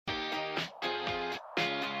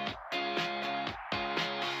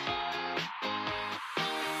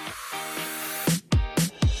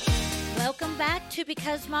to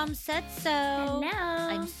Because Mom Said So. Hello.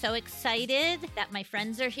 I'm so excited that my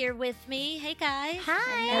friends are here with me. Hey, guys.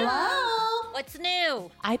 Hi. Hello. What's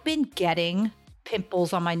new? I've been getting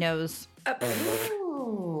pimples on my nose,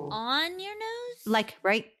 Ooh. On your nose? like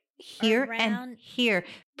right here Around- and here,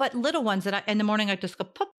 but little ones that in the morning I just go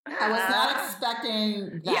pop. I was not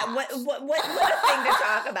expecting that. Yeah, what a thing to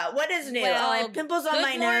talk about. What is new? Well, I have pimples on good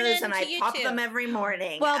my morning nose and to I you pop too. them every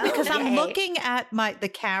morning. Well, because I'm Okay. looking at the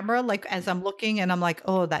camera, like as I'm looking, and I'm like,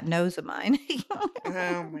 oh, that nose of mine.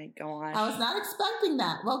 Oh my gosh. I was not expecting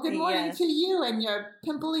that. Well, good morning Yes. to you and your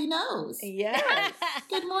pimply nose. Yes.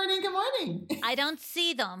 Good morning. Good morning. I don't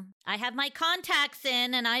see them. I have my contacts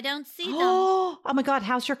in and I don't see them. Oh my God,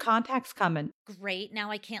 how's your contacts coming? Great. Now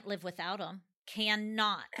I can't live without them.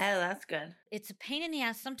 Cannot. Oh, that's good. It's a pain in the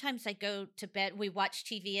ass. Sometimes I go to bed. We watch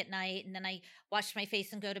TV at night and then I wash my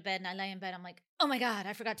face and go to bed and I lay in bed. I'm like, oh my God,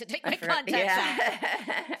 I forgot to take my contacts out.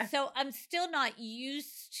 Yeah. So I'm still not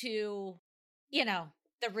used to,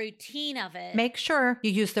 the routine of it. Make sure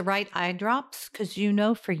you use the right eye drops because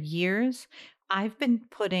for years I've been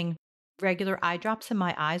putting regular eye drops in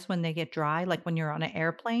my eyes when they get dry, like when you're on an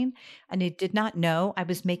airplane. And I did not know I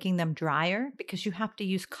was making them drier because you have to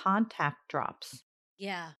use contact drops.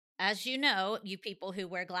 Yeah. As you know, you people who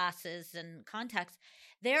wear glasses and contacts,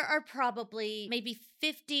 there are probably maybe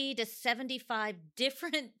 50 to 75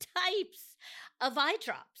 different types of eye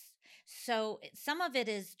drops. So some of it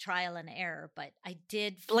is trial and error, but I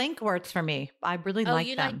did. Blink works for me. I really Oh, like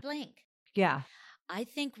you them. like Blink? Yeah. I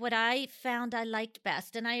think what I found I liked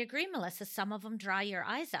best, and I agree, Melissa, some of them dry your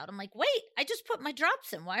eyes out. I'm like, wait, I just put my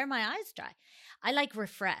drops in. Why are my eyes dry? I like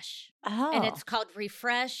Refresh. Oh. And it's called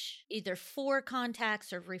Refresh, either for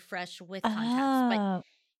contacts or Refresh with contacts. But Oh.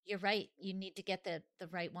 you're right. You need to get the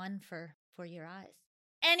right one for your eyes.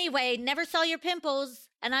 Anyway, never saw your pimples,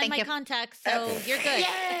 and I have Thank my you. contacts, so you're good.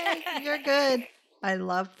 Yay, you're good. I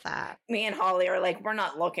love that. Me and Holly are like, we're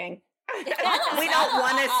not looking. We don't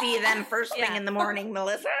want to see them first thing Yeah. in the morning,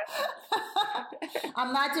 Melissa.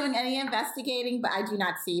 I'm not doing any investigating, but I do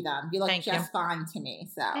not see them. You look Thank you. just fine to me.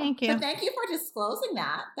 So Thank you. But thank you for disclosing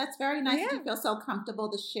that. That's very nice. Yeah. You feel so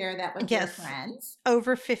comfortable to share that with Yes. your friends.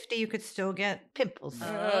 Over 50, you could still get pimples.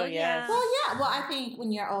 Oh, yes. Well, yeah. Well, I think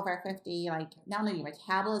when you're over 50, like not only your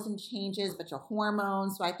metabolism changes, but your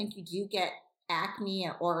hormones. So I think you do get acne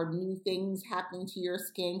or new things happening to your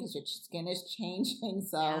skin because your skin is changing.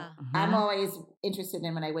 So Yeah. I'm always interested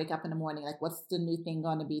in when I wake up in the morning, like what's the new thing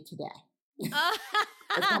going to be today? It's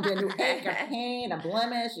going to be a new ache, a pain, a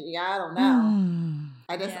blemish. Yeah, I don't know. Mm.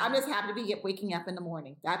 I'm just happy to be waking up in the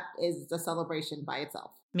morning. That is a celebration by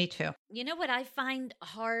itself. Me too. You know what I find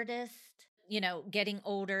hardest? Getting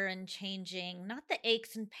older and changing, not the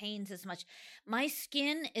aches and pains as much. My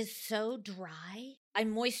skin is so dry. I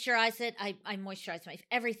moisturize it. I moisturize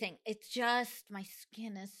everything. It's just my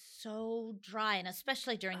skin is so dry. And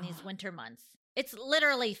especially during these winter months, it's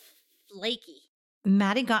literally flaky.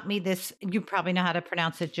 Maddie got me this. You probably know how to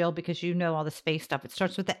pronounce it, Jill, because you know all the space stuff. It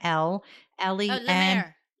starts with the L, L-E-N. Oh,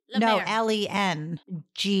 Lemaire. No,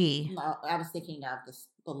 L-E-N-G. No, I was thinking of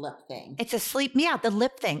the lip thing. It's the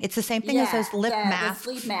lip thing. It's the same thing as those lip masks.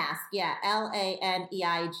 The sleep mask. Yeah,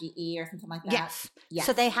 Laneige or something like that. Yes.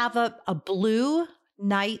 So they have a blue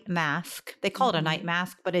night mask. They call it a night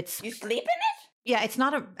mask, but it's You sleep in it? yeah, it's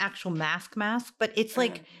not an actual mask, but it's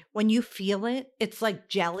like when you feel it, it's like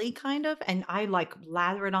jelly kind of. And I like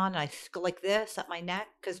lather it on and I go like this at my neck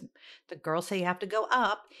because the girls say you have to go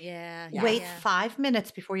up. Yeah. Wait 5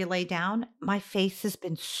 minutes before you lay down. My face has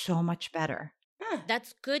been so much better.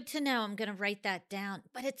 That's good to know. I'm going to write that down.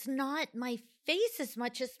 But it's not my face as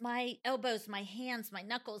much as my elbows, my hands, my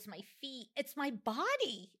knuckles, my feet. It's my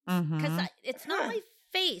body. Because it's not my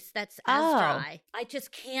face that's as dry. I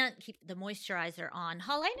just can't keep the moisturizer on.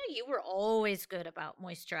 Hull, I know you were always good about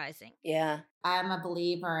moisturizing. Yeah. I'm a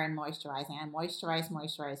believer in moisturizing. I moisturize.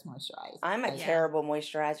 I'm a terrible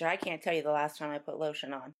moisturizer. I can't tell you the last time I put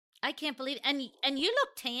lotion on. I can't believe it. And you look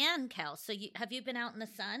tan, Kel. So have you been out in the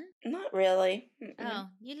sun? Not really. Mm-mm. Oh,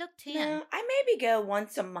 you look tan. No, I maybe go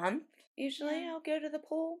once a month. Usually I'll go to the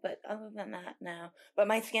pool, but other than that, no. But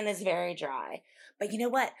my skin is very dry. But you know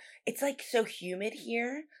what? It's like so humid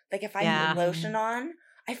here. Like if I put lotion on,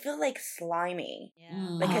 I feel like slimy.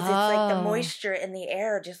 Yeah. Because it's like the moisture in the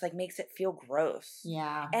air just like makes it feel gross.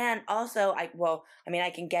 Yeah. And also, I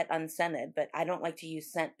can get unscented, but I don't like to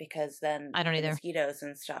use scent because then I don't either. mosquitoes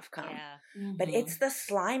and stuff come. Yeah. But it's the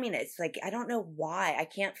sliminess. Like, I don't know why. I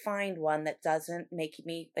can't find one that doesn't make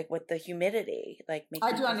me, like, with the humidity. Like, make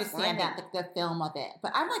I me do feel understand slimy. that, the film of it.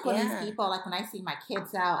 But I'm like one of these people, like when I see my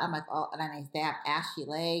kids out, I'm like, oh, and then they have ashy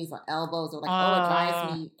legs or elbows or like, it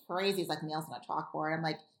drives me crazy. It's like nails on a chalkboard. I'm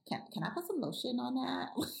like, can I put some lotion on that?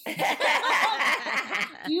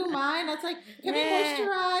 Do you mind? It's like, can we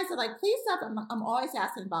moisturize? And like, please stop. I'm always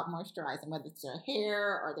asking about moisturizing, whether it's their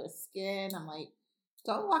hair or their skin. I'm like,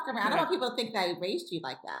 don't walk around. I don't want people to think that I raised you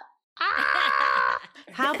like that.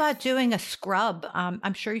 How about doing a scrub?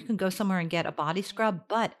 I'm sure you can go somewhere and get a body scrub,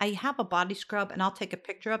 but I have a body scrub and I'll take a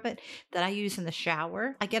picture of it that I use in the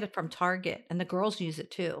shower. I get it from Target and the girls use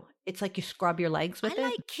it too. It's like you scrub your legs with it. I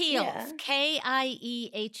like Kiehl's,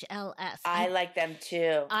 Kiehls. I like them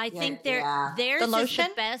too. I think theirs The is lotion?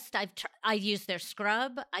 the best. I use their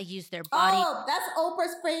scrub. I use their body. Oh, that's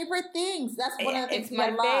Oprah's favorite things. That's one of the things It's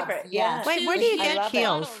my favorite. Yeah. Wait, where do you get love it.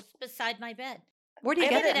 Kiehl's? Bottles beside my bed. Where do you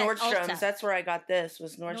I get got it it? at at Nordstrom's. Ulta. That's where I got this,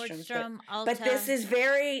 was Nordstrom's. Nordstrom, But Ulta. this is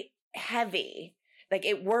very heavy. Like,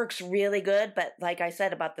 it works really good, but like I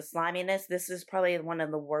said about the sliminess, this is probably one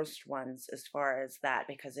of the worst ones as far as that,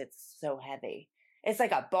 because it's so heavy. It's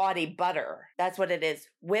like a body butter. That's what it is.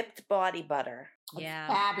 Whipped body butter. Yeah,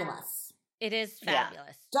 Fabulous. it is Yeah.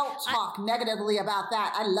 fabulous. Don't talk negatively about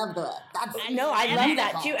that. I love that. No, I love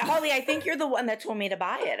that wonderful. too. Holly, I think you're the one that told me to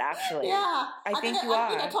buy it, actually. Yeah, I think you I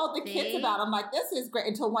think are. I told the kids See? about it. I'm like, this is great.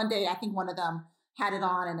 Until one day, I think one of them had it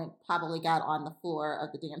on, and it probably got on the floor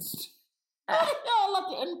of the dance. I love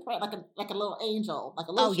the imprint, like a little angel, like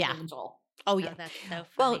a little yeah. angel. Oh, Oh, yeah. that's so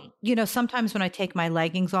Well, funny. sometimes when I take my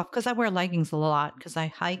leggings off, because I wear leggings a lot because I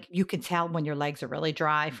hike, you can tell when your legs are really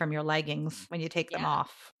dry from your leggings when you take them Yeah.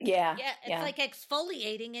 off. Yeah. Yeah, it's like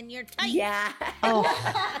exfoliating in your tights. Yeah. Oh.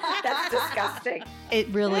 That's disgusting. It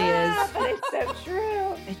really Yeah, is. but it's so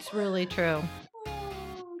true. It's really true.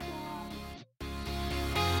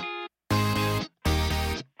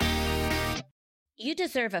 You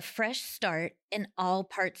deserve a fresh start in all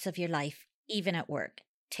parts of your life, even at work.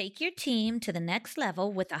 Take your team to the next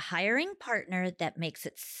level with a hiring partner that makes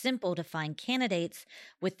it simple to find candidates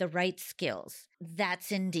with the right skills.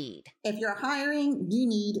 That's Indeed. If you're hiring, you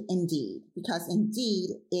need Indeed, because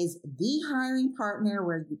Indeed is the hiring partner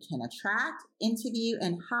where you can attract, interview,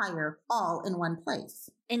 and hire all in one place.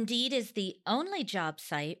 Indeed is the only job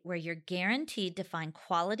site where you're guaranteed to find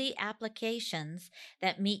quality applications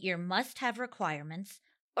that meet your must-have requirements,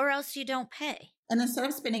 or else you don't pay. And instead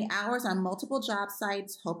of spending hours on multiple job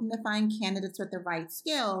sites hoping to find candidates with the right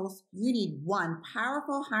skills, you need one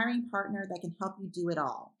powerful hiring partner that can help you do it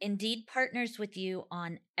all. Indeed partners with you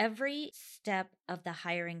on every step of the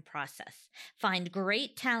hiring process. Find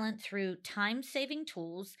great talent through time-saving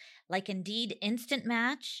tools like Indeed Instant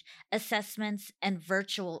Match, assessments, and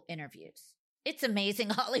virtual interviews. It's amazing,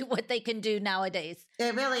 Holly, what they can do nowadays.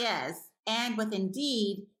 It really is. And with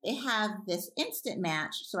Indeed, they have this instant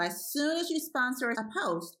match. So as soon as you sponsor a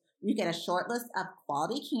post, you get a short list of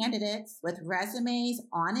quality candidates with resumes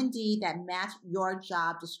on Indeed that match your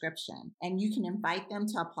job description. And you can invite them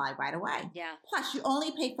to apply right away. Yeah. Plus, you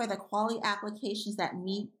only pay for the quality applications that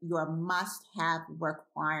meet your must-have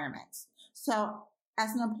requirements. So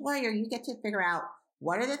as an employer, you get to figure out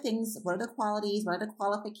what are the things, what are the qualities, what are the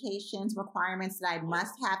qualifications, requirements that I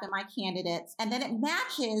must have in my candidates? And then it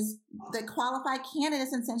matches the qualified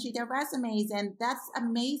candidates and sends you their resumes. And that's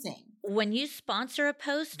amazing. When you sponsor a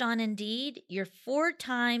post on Indeed, you're 4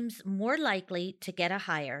 times more likely to get a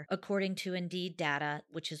hire, according to Indeed data,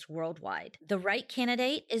 which is worldwide. The right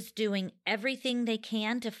candidate is doing everything they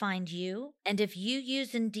can to find you. And if you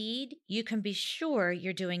use Indeed, you can be sure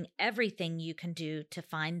you're doing everything you can do to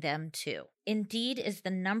find them too. Indeed is the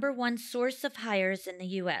 #1 source of hires in the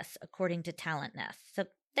U.S., according to Talent Nest. So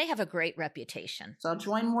they have a great reputation. So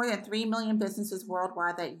join more than 3 million businesses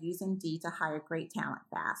worldwide that use Indeed to hire great talent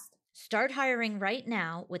fast. Start hiring right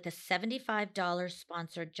now with a $75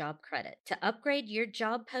 sponsored job credit to upgrade your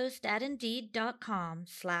job post at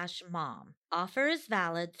Indeed.com/mom. Offer is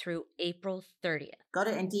valid through April 30th. Go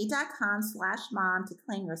to Indeed.com/mom to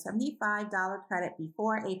claim your $75 credit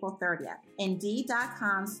before April 30th.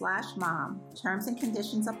 Indeed.com/mom. Terms and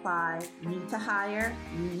conditions apply. Need to hire?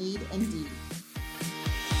 You need Indeed.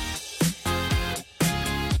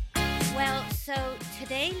 Well, so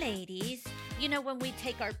today, ladies, you know, when we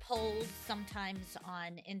take our polls sometimes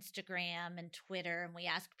on Instagram and Twitter and we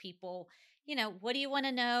ask people, you know, what do you want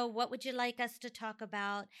to know? What would you like us to talk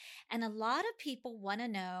about? And a lot of people want to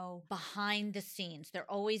know behind the scenes.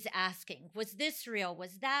 They're always asking, was this real?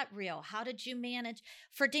 Was that real? How did you manage?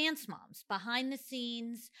 For Dance Moms, behind the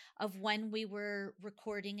scenes of when we were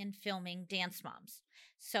recording and filming Dance Moms.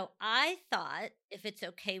 So I thought, if it's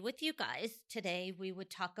okay with you guys, today we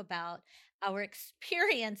would talk about our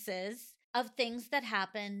experiences of things that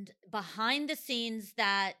happened behind the scenes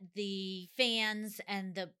that the fans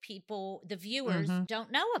and the people, the viewers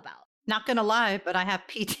don't know about. Not gonna lie, but I have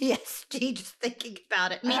PTSD just thinking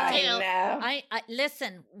about it. Me too. I know. I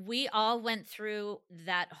listen, we all went through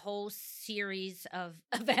that whole series of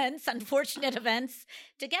events, unfortunate events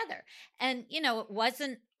together. And, it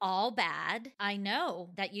wasn't all bad. I know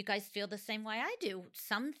that you guys feel the same way I do.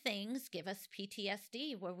 Some things give us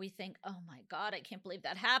PTSD where we think, oh my God, I can't believe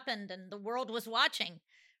that happened and the world was watching,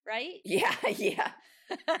 right? Yeah, yeah.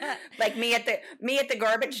 Like me at the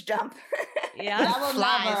garbage dump. Yeah. That will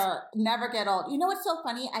never get old. You know what's so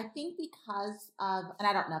funny? I think because of, and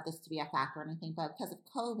I don't know if this to be a factor or anything, but because of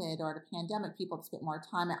COVID or the pandemic, people have spent more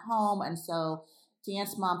time at home. And so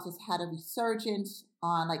Dance Moms has had a resurgence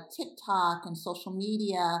on like TikTok and social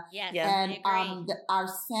media. Yes, and I agree. our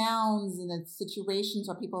sounds and the situations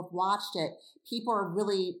where people have watched it, people are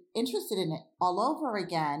really interested in it all over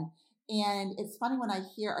again. And it's funny when I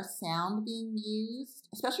hear a sound being used,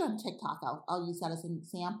 especially on TikTok, I'll use that as an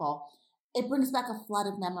example. It brings back a flood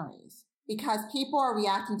of memories because people are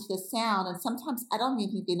reacting to the sound. And sometimes I don't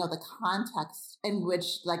even think they know the context in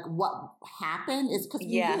which, like, what happened is because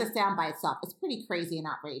you hear the sound by itself. It's pretty crazy and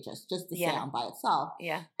outrageous, just the sound by itself.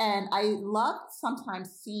 Yeah. And I love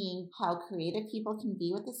sometimes seeing how creative people can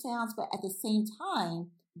be with the sounds, but at the same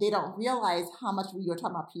time, they don't realize how much you were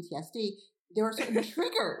talking about PTSD. There are certain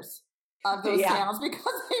triggers of those sounds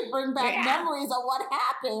because they bring back memories of what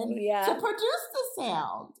happened to produce the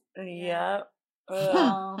sound. Yeah. It's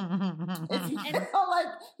like,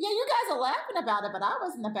 you guys are laughing about it, but I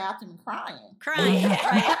was in the bathroom crying. Right.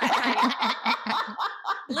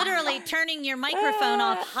 Literally turning your microphone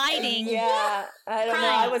off, hiding. Yeah, I don't know.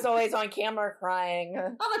 I was always on camera crying.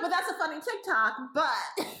 I'm like, but that's a funny TikTok,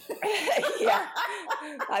 but yeah,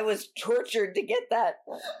 I was tortured to get that.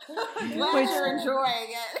 Glad you're enjoying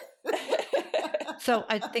it. So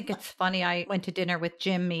I think it's funny. I went to dinner with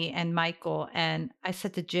Jimmy and Michael, and I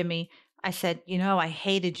said to Jimmy, I said, I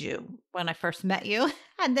hated you when I first met you.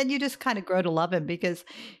 And then you just kind of grow to love him because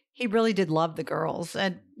he really did love the girls.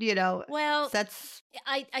 And, well, that's.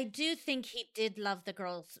 I do think he did love the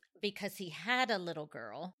girls because he had a little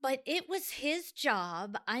girl, but it was his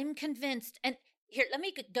job. I'm convinced. And here, let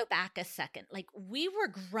me go back a second. Like, we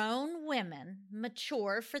were grown women,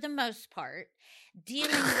 mature for the most part,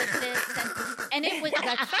 dealing with this. And it was,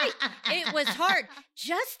 that's right. It was hard.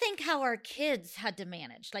 Just think how our kids had to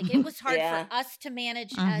manage. Like, it was hard for us to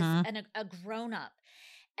manage as a grown up.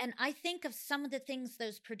 And I think of some of the things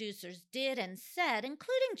those producers did and said,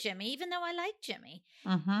 including Jimmy, even though I like Jimmy,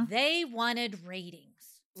 they wanted ratings.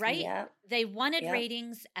 Right? Yeah. They wanted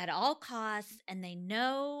ratings at all costs, and they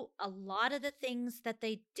know a lot of the things that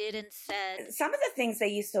they did and said. Some of the things they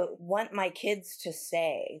used to want my kids to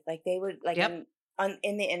say, like they would, like in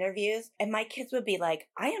the interviews, and my kids would be like,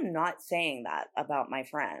 I am not saying that about my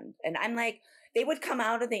friend. And I'm like, they would come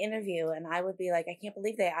out of the interview and I would be like, I can't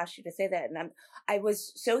believe they asked you to say that. And I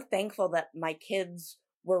was so thankful that my kids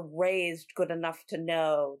were raised good enough to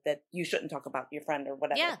know that you shouldn't talk about your friend or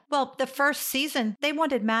whatever. Yeah. Well, the first season, they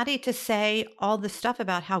wanted Maddie to say all the stuff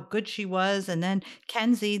about how good she was. And then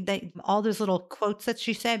Kenzie, all those little quotes that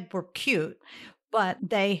she said were cute, but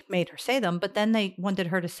they made her say them. But then they wanted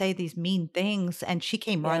her to say these mean things and she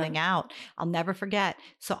came running out. I'll never forget.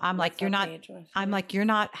 So I'm like, you're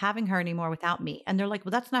not having her anymore without me. And they're like,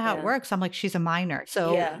 well, that's not how it works. I'm like, she's a minor.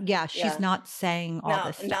 So she's not saying all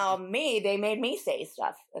this stuff. Now they made me say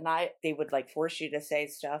stuff and they would like force you to say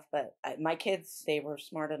stuff. But my kids, they were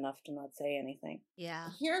smart enough to not say anything. Yeah.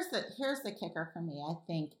 Here's the kicker for me. I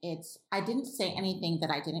think I didn't say anything that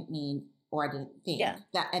I didn't mean or I didn't think.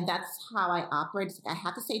 And that's how I operate. It's like I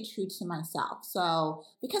have to stay true to myself. So,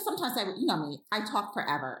 because sometimes I talk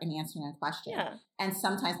forever in answering a question. Yeah. And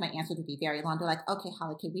sometimes my answer would be very long. They're like, okay,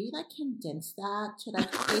 Holly, could we like condense that to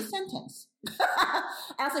like a sentence? And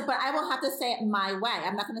I was like, but I will have to say it my way.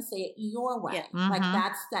 I'm not going to say it your way. Yeah. Like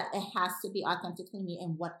it has to be authentically me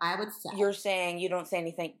and what I would say. You're saying you don't say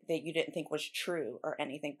anything that you didn't think was true or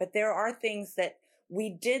anything, but there are things that we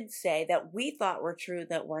did say that we thought were true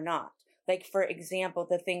that were not. Like, for example,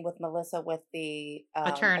 the thing with Melissa with the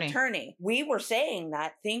attorney. We were saying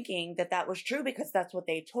that thinking that was true because that's what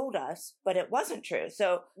they told us, but it wasn't true.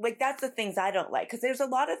 So, like, that's the things I don't like because there's a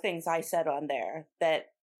lot of things I said on there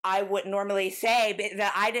that I wouldn't normally say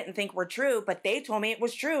that I didn't think were true, but they told me it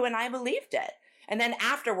was true and I believed it. And then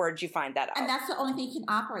afterwards, you find that out. And that's the only thing you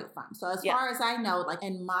can operate from. So as far as I know, like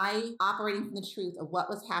in my operating from the truth of what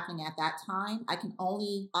was happening at that time, I can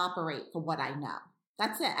only operate for what I know.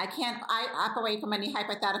 That's it. I operate from any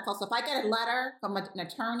hypothetical. So if I get a letter from an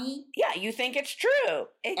attorney. Yeah, you think it's true.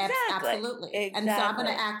 Exactly. Absolutely. Exactly. And so I'm going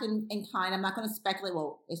to act in kind. I'm not going to speculate,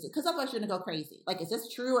 well, is it, because otherwise you're going to go crazy. Like, is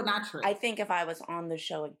this true or not true? I think if I was on the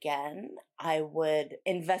show again, I would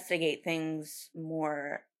investigate things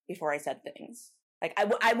more before I said things. Like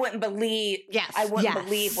I wouldn't believe, I wouldn't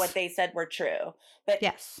believe what they said were true. But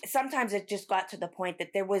sometimes it just got to the point that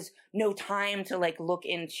there was no time to like look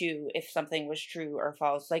into if something was true or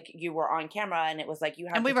false. Like you were on camera and it was like you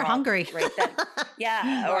had and to we were hungry right then.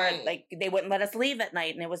 Yeah. Right. Or like they wouldn't let us leave at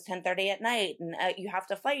night and it was 10:30 at night and you have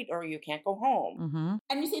to fight or you can't go home. Mm-hmm.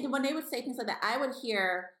 And you see, when they would say things like that, I would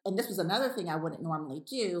hear, and this was another thing I wouldn't normally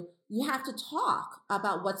do, you have to talk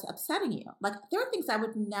about what's upsetting you. Like there are things I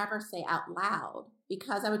would never say out loud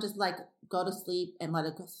because I would just like go to sleep and let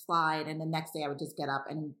it slide. And the next day I would just get up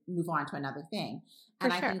and move on to another thing.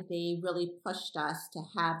 And I think they really pushed us to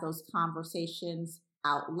have those conversations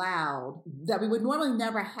out loud that we would normally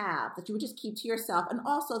never have, that you would just keep to yourself, and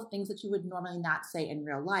also things that you would normally not say in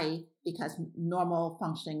real life because normal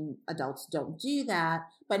functioning adults don't do that.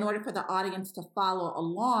 But in order for the audience to follow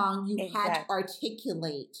along, you had to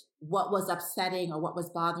articulate what was upsetting or what was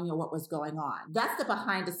bothering you or what was going on. That's the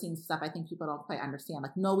behind the scenes stuff I think people don't quite understand.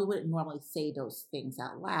 Like, no, we wouldn't normally say those things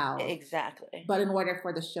out loud. Exactly. But in order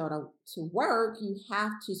for the show to work, you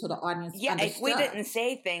have to, so the audience understood. If we didn't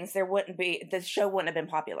say things, the show wouldn't have been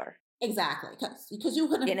popular. Exactly. Because you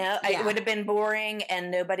couldn't, it would have been boring and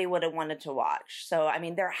nobody would have wanted to watch. So, I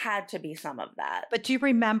mean, there had to be some of that. But do you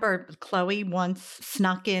remember Chloe once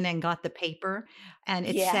snuck in and got the paper and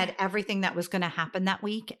it said everything that was going to happen that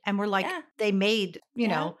week? And we're like, they made, you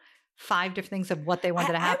know, 5 different things of what they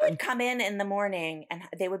wanted to happen. I would come in the morning and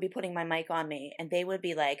they would be putting my mic on me and they would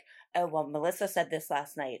be like, oh, well, Melissa said this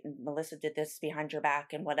last night and Melissa did this behind your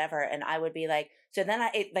back and whatever. And I would be like, so then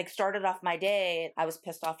it started off my day. I was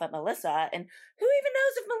pissed off at Melissa and who even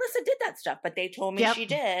knows if Melissa did that stuff, but they told me she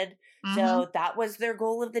did. Mm-hmm. So that was their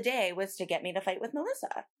goal of the day, was to get me to fight with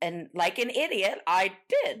Melissa. And like an idiot, I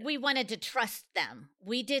did. We wanted to trust them.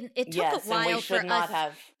 We didn't, it took a while and we should for not us.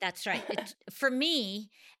 Have. That's right. For me,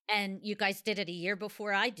 and you guys did it a year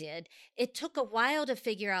before I did, it took a while to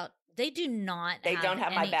figure out they don't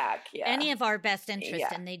have my back. Any of our best interests.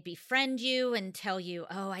 And they'd befriend you and tell you,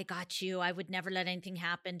 oh, I got you. I would never let anything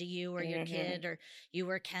happen to you or your kid or you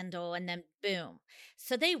or Kendall. And then boom.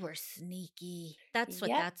 So they were sneaky. That's what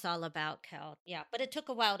that's all about, Kel. Yeah. But it took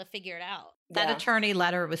a while to figure it out. That attorney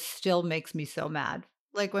letter still makes me so mad.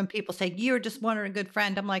 Like when people say, you're just one or a good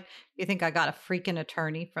friend. I'm like, you think I got a freaking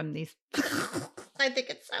attorney from these? I think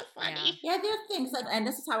it's so funny. Yeah, there are things that, and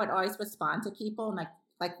this is how I'd always respond to people. And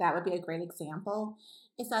like that would be a great example,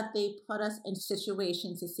 is that they put us in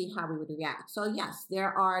situations to see how we would react. So yes,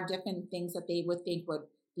 there are different things that they would think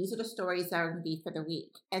these are the stories that are going to be for the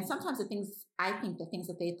week. And sometimes the things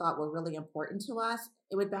that they thought were really important to us,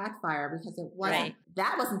 it would backfire because it wasn't,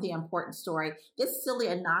 that wasn't the important story. This silly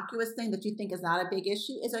innocuous thing that you think is not a big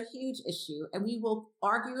issue is a huge issue. And we will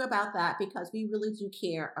argue about that because we really do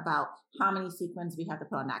care about how many sequins we have to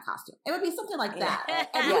put on that costume. It would be something like that.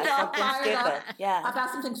 And we all fired up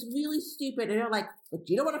about something really stupid. And they're like, but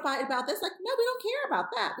you don't want to fight about this? Like, no, we don't care about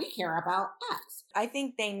that. We care about X. I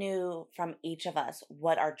think they knew from each of us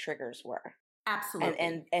what our triggers were.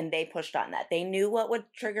 Absolutely. And they pushed on that. They knew what would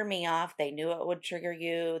trigger me off. They knew what would trigger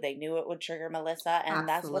you. They knew what would trigger Melissa. And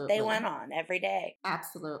that's what they went on every day.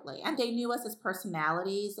 Absolutely. And they knew us as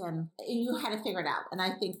personalities and you had to figure it out. And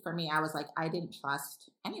I think for me, I was like, I didn't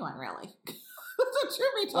trust anyone really.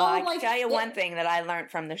 Well, I can tell you one thing that I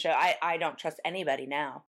learned from the show. I don't trust anybody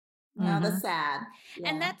now. No, that's sad. Yeah.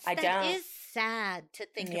 And that is sad to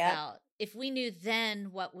think about. If we knew then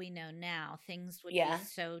what we know now, things would be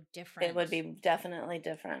so different. It would be definitely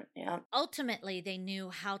different. Yeah. Ultimately, they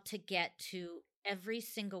knew how to get to every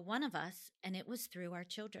single one of us, and it was through our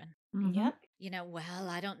children. Mm-hmm. Yep. You know, well,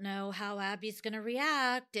 I don't know how Abby's going to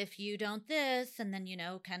react if you don't this, and then,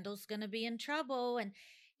 Kendall's going to be in trouble. And,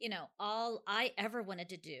 all I ever wanted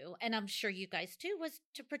to do, and I'm sure you guys too, was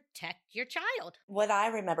to protect your child. What I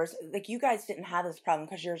remember is, like, you guys didn't have this problem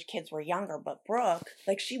because your kids were younger, but Brooke,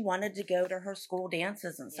 like, she wanted to go to her school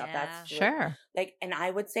dances and stuff. Yeah. That's sure. Like, and I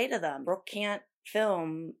would say to them, Brooke can't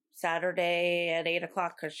film Saturday at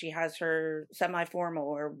 8:00 because she has her semi-formal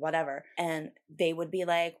or whatever. And they would be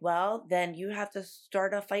like, well, then you have to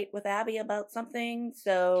start a fight with Abby about something.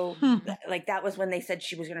 So like that was when they said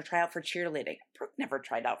she was going to try out for cheerleading. Brooke never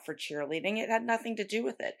tried out for cheerleading. It had nothing to do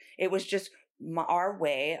with it. It was just our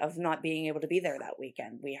way of not being able to be there that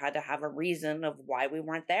weekend. We had to have a reason of why we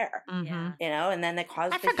weren't there, and then it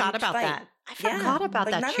caused I forgot about that. I forgot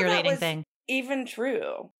about that cheerleading thing. Even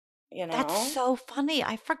true. you know? That's so funny.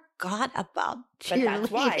 I forgot about But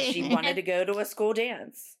that's why she cheerleading. wanted to go to a school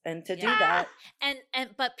dance and to do Yeah.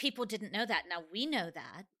 that. But people didn't know that. Now we know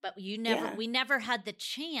that, but Yeah. we never had the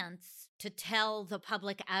chance to tell the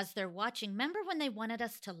public as they're watching. Remember when they wanted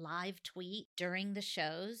us to live tweet during the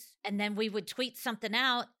shows? And then we would tweet something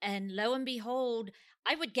out, and lo and behold,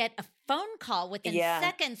 I would get a phone call within Yeah.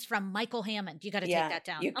 seconds from Michael Hammond. You got to Yeah. take that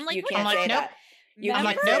down. You, I'm like, you what can't the say fuck? that. You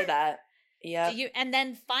Remember? can't say that. Yeah. And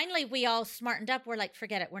then finally we all smartened up. We're like,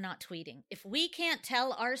 forget it. We're not tweeting. If we can't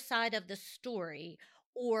tell our side of the story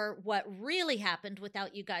or what really happened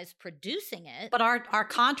without you guys producing it. But our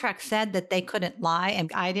contract said that they couldn't lie,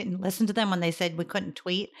 and I didn't listen to them when they said we couldn't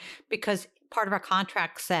tweet, because part of our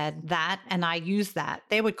contract said that, and I used that.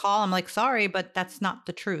 They would call, I'm like, sorry, but that's not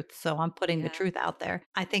the truth. So I'm putting the truth out there.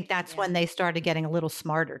 I think that's when they started getting a little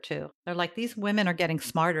smarter too. They're like, these women are getting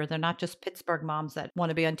smarter. They're not just Pittsburgh moms that want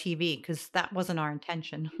to be on TV, because that wasn't our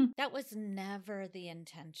intention. That was never the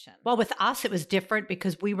intention. Well, with us, it was different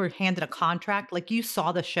because we were handed a contract. Like, you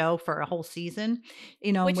saw the show for a whole season,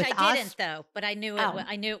 you know. Which with I us, didn't, though. But I knew it.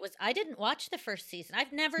 I knew it was. I didn't watch the first season.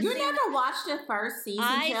 I've never. You seen never watched the first season,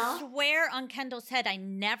 I Jill? swear on Kendall's head, I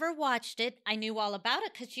never watched it. I knew all about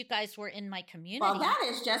it because you guys were in my community. Well, that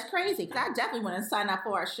is just crazy, because I definitely wouldn't sign up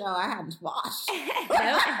for a show I hadn't watched. No,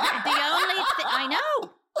 the only thing I know.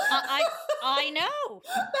 I know.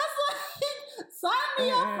 That's like, sign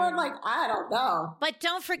me up for, like, I don't know. But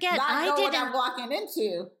don't forget, Not know what I'm didn't. walking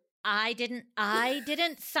into. I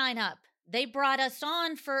didn't sign up. They brought us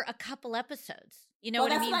on for a couple episodes. You know Well,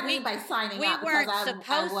 what I that's mean? what I mean by signing we up. weren't because I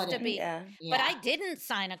supposed to wouldn't. be. Yeah. Yeah. But I didn't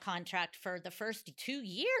sign a contract for the first 2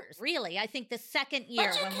 years. Really, I think the second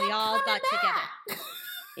year But you when we kept all coming got together. back.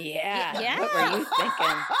 Yeah. Yeah. What were you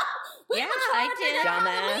thinking? We Yeah, were trying I to figure did. out how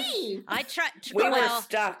to Dumbass. leave. I tried. We were Well,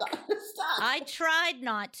 stuck. Stop. I tried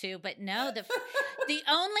not to, but no. The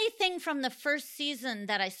only thing from the first season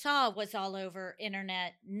that I saw was all over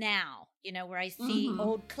internet now. You know, where I see Mhm.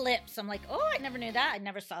 old clips. I'm like, oh, I never knew that. I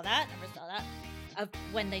never saw that. Never saw that. Of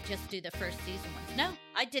when they just do the first season ones. No,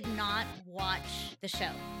 I did not watch the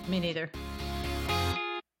show. Me neither.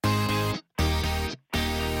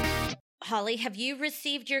 Holly, have you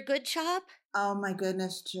received your Good Chop? Oh my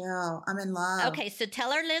goodness, Jill. I'm in love. Okay, so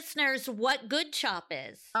tell our listeners what Good Chop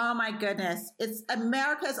is. Oh my goodness. It's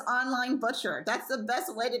America's online butcher. That's the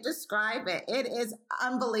best way to describe it. It is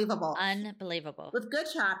unbelievable. Unbelievable. With Good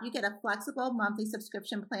Chop, you get a flexible monthly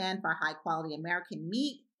subscription plan for high quality American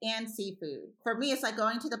meat and seafood. For me, it's like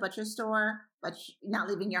going to the butcher store, but not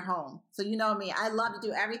leaving your home. So you know me, I love to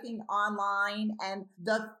do everything online, and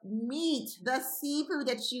the meat, the seafood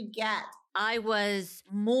that you get. I was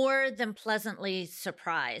more than pleasantly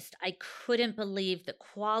surprised. I couldn't believe the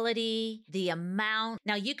quality, the amount.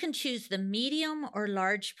 Now, you can choose the medium or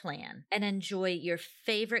large plan and enjoy your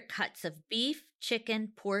favorite cuts of beef,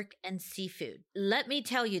 chicken, pork, and seafood. Let me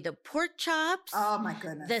tell you, the pork chops, Oh my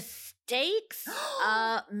goodness. the steaks,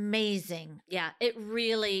 amazing. Yeah, it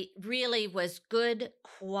really, really was good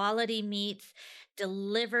quality meats,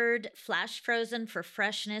 delivered flash frozen for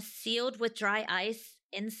freshness, sealed with dry ice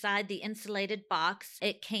inside the insulated box.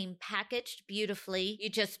 It came packaged beautifully. You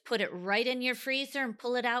just put it right in your freezer and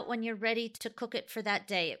pull it out when you're ready to cook it for that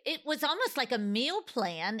day. It was almost like a meal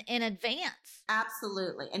plan in advance.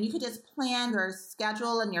 Absolutely. And you could just plan your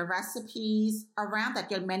schedule and your recipes around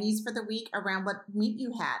that, your menus for the week around what meat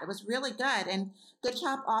you had. It was really good. And Good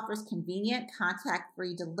Chop offers convenient,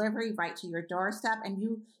 contact-free delivery right to your doorstep, and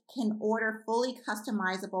you can order fully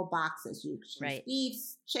customizable boxes. You choose Right. beef,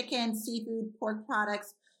 chicken, seafood, pork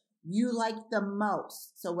products you like the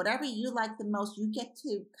most. So whatever you like the most, you get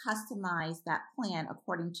to customize that plan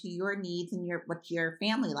according to your needs and what your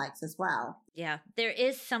family likes as well. Yeah, there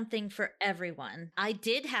is something for everyone. I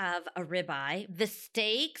did have a ribeye, the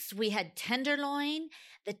steaks, we had tenderloin,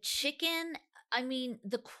 the chicken. I mean,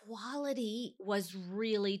 the quality was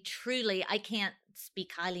really, truly, I can't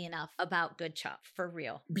speak highly enough about Good Chop, for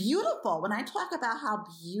real. Beautiful. When I talk about how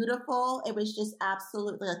beautiful, it was just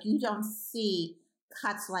absolutely like you don't see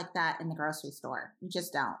cuts like that in the grocery store. You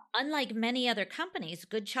just don't. Unlike many other companies,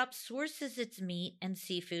 Good Chop sources its meat and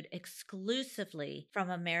seafood exclusively from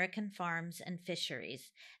American farms and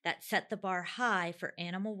fisheries that set the bar high for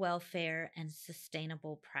animal welfare and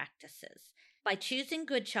sustainable practices. By choosing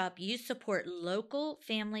Good Chop, you support local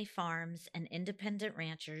family farms and independent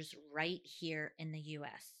ranchers right here in the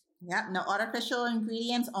U.S. Yep, no artificial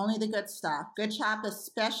ingredients, only the good stuff. Good Chop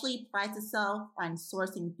especially prides itself on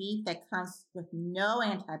sourcing beef that comes with no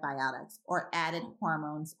antibiotics or added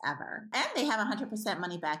hormones ever. And they have a 100%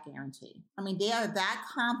 money back guarantee. I mean, they are that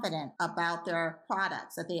confident about their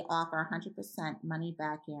products that they offer a 100% money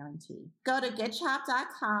back guarantee. Go to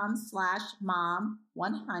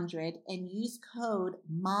goodchop.com/mom100 and use code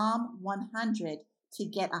MOM100 to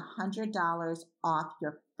get $100 off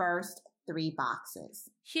your first 3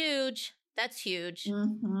 boxes. Huge. That's huge.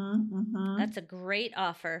 Mm-hmm. That's a great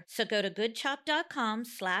offer. So go to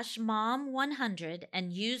goodchop.com/mom100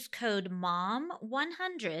 and use code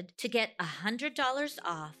MOM100 to get $100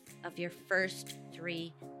 off of your first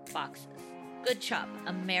 3 boxes. Good Chop,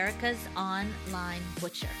 America's online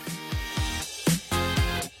butcher.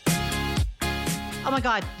 Oh my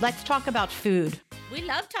God, let's talk about food. We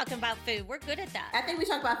love talking about food. We're good at that. I think we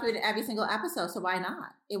talk about food in every single episode, so why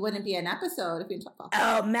not? It wouldn't be an episode if we didn't talk about food.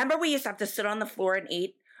 Oh, remember we used to have to sit on the floor and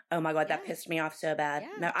eat? Oh my God, that pissed me off so bad.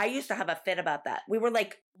 Yeah. No, I used to have a fit about that. We were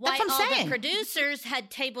like, Why That's what I'm all saying. the producers had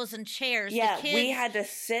tables and chairs. yeah, the kids, we had to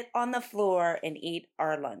sit on the floor and eat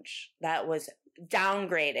our lunch. That was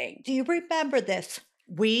downgrading. Do you remember this?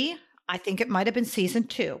 I think it might have been season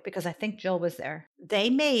 2 because I think Jill was there. They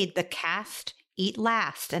made the cast eat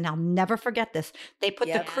last, and I'll never forget this. They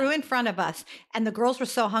put the crew in front of us, and the girls were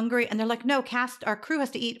so hungry, and they're like, no, our crew has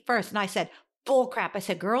to eat first. And I said, bull crap. I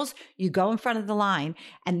said, girls, you go in front of the line.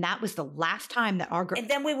 And that was the last time that our girls. And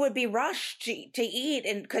then we would be rushed to eat,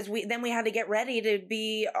 and because we had to get ready to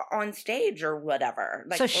be on stage or whatever.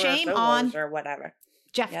 Like So for shame solos on or whatever.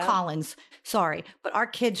 Jeff Collins, sorry, but our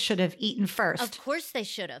kids should have eaten first. Of course they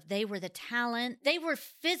should have. They were the talent. They were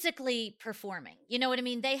physically performing. You know what I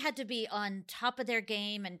mean? They had to be on top of their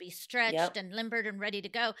game and be stretched and limbered and ready to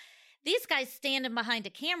go. These guys standing behind a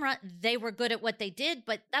camera, they were good at what they did,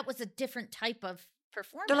 but that was a different type of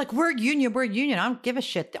performance. They're like, we're union. I don't give a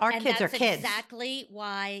shit. Our kids are kids. That's exactly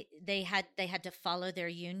why they had to follow their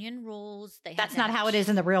union rules. That's not how it is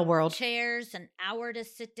in the real world. Chairs, an hour to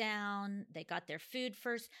sit down. They got their food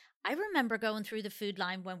first. I remember going through the food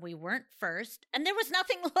line when we weren't first, and there was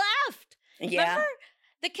nothing left. Yeah. Remember?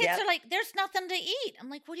 The kids are like, there's nothing to eat. I'm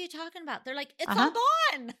like, what are you talking about? They're like, it's all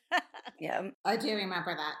gone. Yeah. I do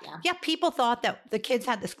remember that, Yeah, people thought that the kids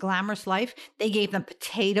had this glamorous life. They gave them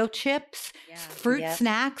potato chips, fruit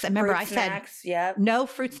snacks. I remember I said, no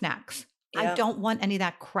fruit snacks. I don't want any of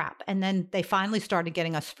that crap. And then they finally started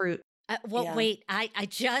getting us fruit. Wait, I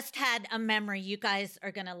just had a memory. You guys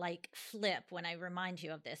are going to like flip when I remind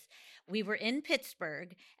you of this. We were in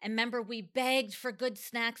Pittsburgh, and remember, we begged for good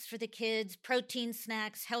snacks for the kids, protein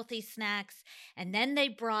snacks, healthy snacks. And then they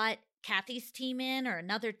brought Kathy's team in or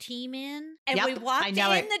another team in. And we walked in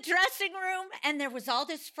the dressing room, and there was all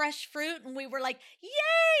this fresh fruit, and we were like,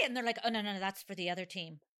 yay! And they're like, oh, no, that's for the other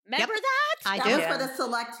team. Remember that? That was for the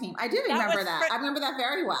select team. I do remember that. I remember that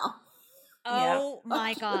very well. Oh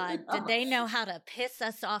my God. Did they know how to piss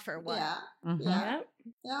us off or what? Yeah. Mm-hmm.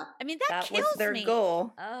 Yeah. I mean, that kills was their me.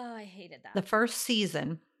 goal. Oh, I hated that. The first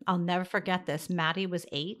season, I'll never forget this. Maddie was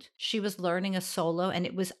 8. She was learning a solo, and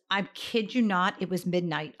it was, I kid you not, it was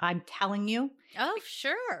midnight. I'm telling you. Oh,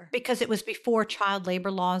 sure. Because it was before child labor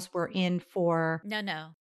laws were in for.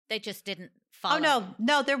 No. They just didn't follow. Oh,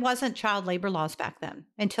 no, there wasn't child labor laws back then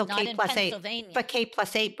until Not K plus 8. But K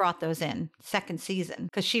plus 8 brought those in second season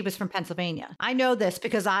because she was from Pennsylvania. I know this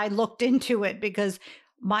because I looked into it because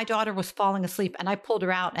my daughter was falling asleep and I pulled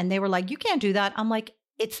her out and they were like, you can't do that. I'm like,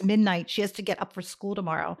 it's midnight. She has to get up for school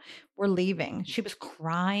tomorrow. We're leaving. She was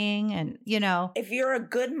crying and, If you're a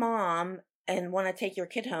good mom and want to take your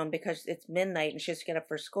kid home because it's midnight and she has to get up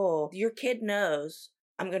for school, your kid knows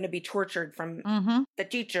I'm going to be tortured from the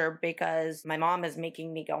teacher because my mom is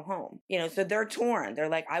making me go home. So they're torn. They're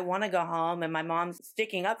like, I want to go home and my mom's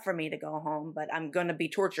sticking up for me to go home, but I'm going to be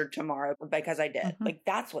tortured tomorrow because I did. Like,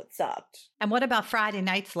 that's what sucked. And what about Friday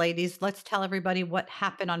nights, ladies? Let's tell everybody what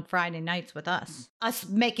happened on Friday nights with us. Us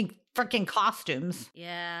making freaking costumes.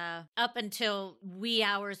 Yeah. Up until wee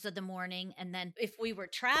hours of the morning. And then if we were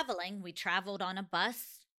traveling, we traveled on a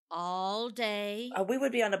bus all day. We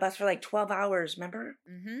would be on a bus for like 12 hours, remember?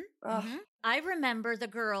 I remember the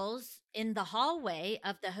girls in the hallway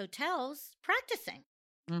of the hotels practicing.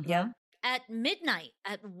 Yeah. At midnight,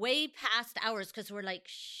 at way past hours, because we're like,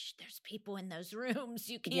 shh, there's people in those rooms.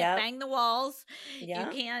 You can't bang the walls. You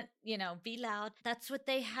can't, be loud. That's what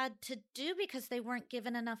they had to do because they weren't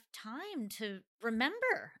given enough time to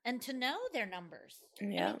remember and to know their numbers. Yeah. I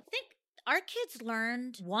mean, think our kids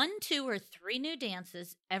learned 1, 2, or 3 new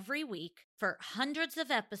dances every week for hundreds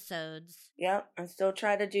of episodes. Yep. And still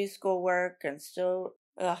try to do schoolwork and still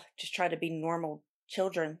just try to be normal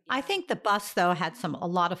children. I think the bus though had a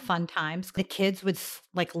lot of fun times. The kids would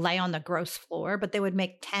like lay on the gross floor, but they would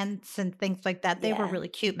make tents and things like that. They were really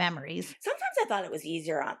cute memories. Sometimes I thought it was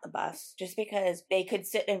easier on the bus just because they could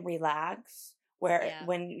sit and relax. Where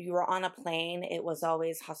when you were on a plane, it was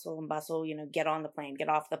always hustle and bustle, get on the plane, get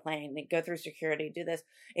off the plane, go through security, do this.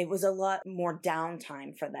 It was a lot more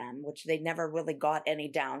downtime for them, which they never really got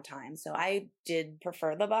any downtime. So I did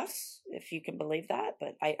prefer the bus, if you can believe that.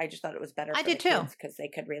 But I just thought it was better for the kids because they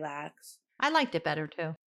could relax. I liked it better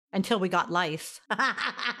too. Until we got lice. Oh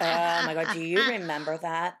my God. Do you remember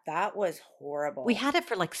that? That was horrible. We had it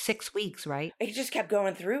for like 6 weeks, right? It just kept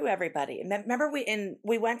going through everybody. Remember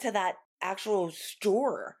we went to that actual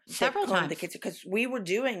store several times the kids because we were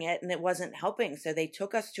doing it and it wasn't helping, so they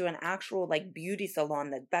took us to an actual like beauty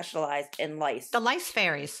salon that specialized in lice, the lice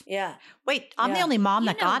fairies. Wait, I'm the only mom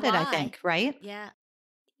that got it, I think, right? I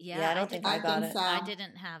don't think I got it. So. I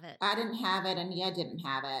didn't have it. I didn't have it, and Nia didn't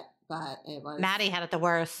have it, but it was. Maddie had it the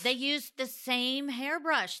worst. They used the same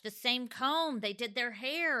hairbrush, the same comb. They did their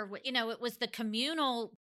hair. It was the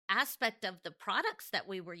communal aspect of the products that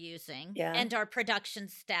we were using and our production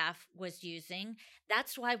staff was using.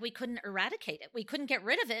 That's why we couldn't eradicate it. We couldn't get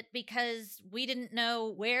rid of it because we didn't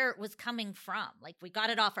know where it was coming from. Like we got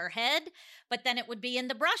it off our head, but then it would be in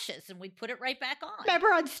the brushes and we'd put it right back on. Remember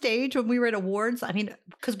on stage when we were at awards? I mean,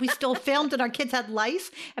 because we still filmed and our kids had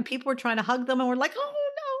lice and people were trying to hug them and we're like, oh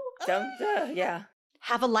no.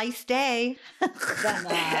 Have a lice day.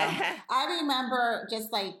 I remember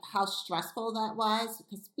just like how stressful that was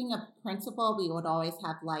because being a principal, we would always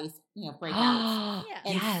have lice,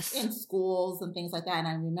 breakouts in schools and things like that. And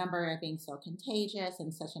I remember it being so contagious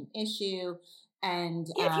and such an issue. And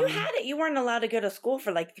if you had it, you weren't allowed to go to school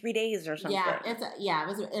for like 3 days or something. It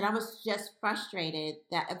was, and I was just frustrated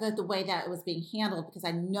that the way that it was being handled because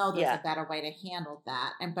I know there's a better way to handle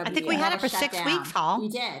that. But I think we had it for 6 weeks, Hall. We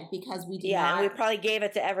did because we did. Yeah, and we probably gave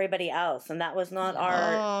it to everybody else, and that was not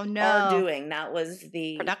our doing. That was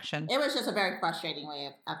the production. It was just a very frustrating way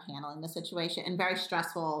of handling the situation and very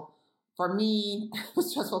stressful. For me, it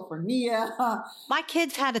was stressful for Nia. My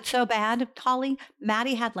kids had it so bad, Holly.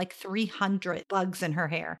 Maddie had like 300 bugs in her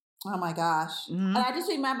hair. Oh my gosh. Mm-hmm. And I just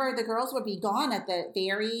remember the girls would be gone at the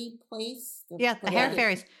fairy place. The hair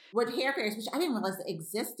fairies. With hair fairies, which I didn't realize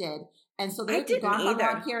existed. And so they would be gone for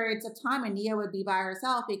long periods of time and Nia would be by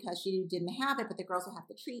herself because she didn't have it, but the girls would have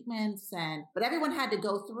the treatments. But everyone had to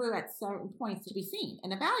go through at certain points to be seen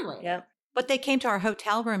and evaluated. Yeah. But they came to our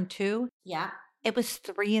hotel room too. Yeah. It was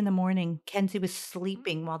 3 a.m. Kenzie was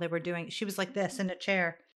sleeping while they were doing it. She was like this in a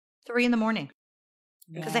chair. 3 a.m.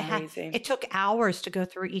 Because it took hours to go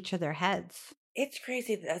through each of their heads. It's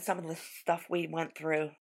crazy that some of the stuff we went through.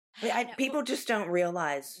 People just don't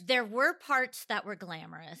realize. There were parts that were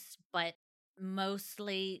glamorous, but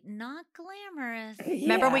mostly not glamorous.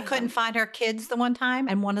 Remember we couldn't find our kids the one time?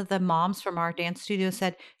 And one of the moms from our dance studio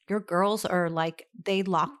said, your girls are like, they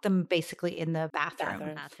locked them basically in the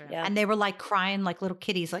bathroom. Yeah. And they were like crying like little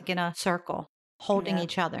kitties, like in a circle, holding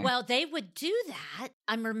each other. Well, they would do that.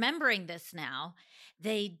 I'm remembering this now.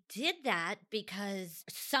 They did that because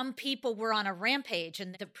some people were on a rampage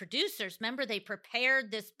and the producers, remember, they prepared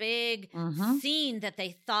this big scene that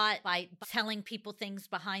they thought by telling people things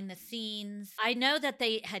behind the scenes. I know that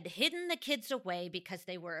they had hidden the kids away because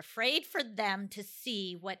they were afraid for them to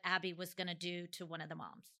see what Abby was going to do to one of the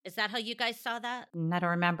moms. Is that how you guys saw that? I don't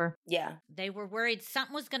remember. Yeah. They were worried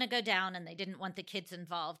something was going to go down and they didn't want the kids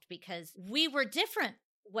involved because we were different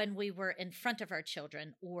when we were in front of our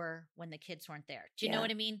children or when the kids weren't there. Do you know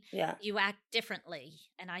what I mean? Yeah. You act differently.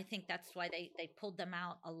 And I think that's why they pulled them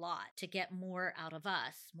out a lot to get more out of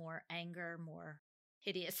us, more anger, more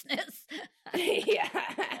hideousness. Yeah.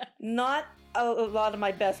 Not a lot of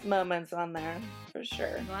my best moments on there, for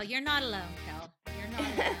sure. Well, you're not alone, Kel. You're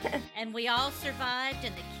not alone. And we all survived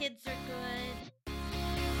and the kids are good.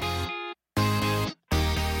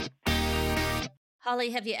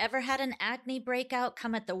 Holly, have you ever had an acne breakout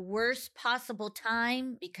come at the worst possible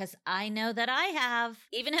time? Because I know that I have,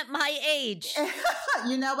 even at my age.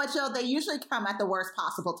 You know what, Joe? They usually come at the worst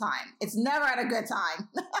possible time. It's never at a good time.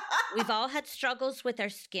 We've all had struggles with our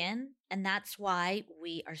skin, and that's why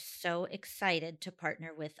we are so excited to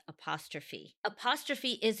partner with Apostrophe.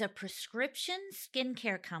 Apostrophe is a prescription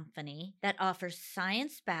skincare company that offers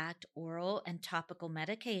science-backed oral and topical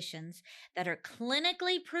medications that are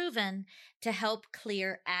clinically proven to help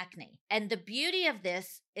clear acne. And the beauty of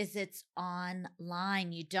this is it's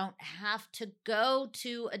online. You don't have to go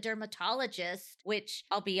to a dermatologist, which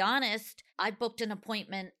I'll be honest, I booked an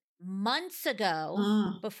appointment months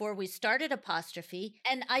ago before we started Apostrophe,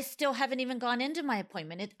 and I still haven't even gone into my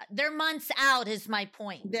appointment. They're months out is my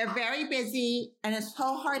point. They're very busy, and it's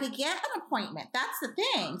so hard to get an appointment. That's the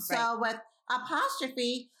thing. Right. So with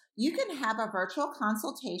Apostrophe, you can have a virtual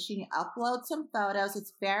consultation. You upload some photos.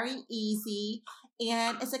 It's very easy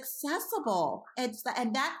and it's accessible. And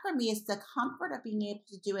that for me is the comfort of being able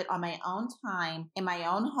to do it on my own time in my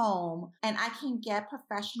own home. And I can get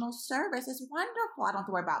professional service. It's wonderful. I don't have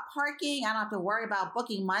to worry about parking. I don't have to worry about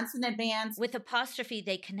booking months in advance. With Apostrophe,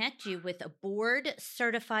 they connect you with a board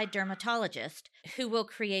certified dermatologist who will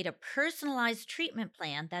create a personalized treatment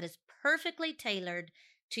plan that is perfectly tailored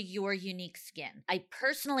to your unique skin. I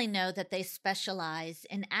personally know that they specialize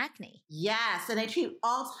in acne. Yes, and they treat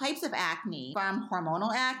all types of acne, from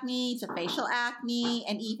hormonal acne to facial acne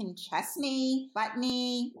and even chest knee, butt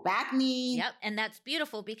knee, back knee. Yep, and that's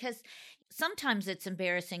beautiful because sometimes it's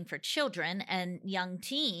embarrassing for children and young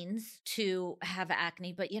teens to have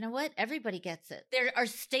acne, but you know what? Everybody gets it. There are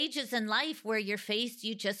stages in life where your face,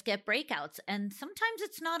 you just get breakouts, and sometimes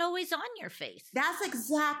it's not always on your face. That's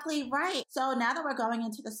exactly right. So now that we're going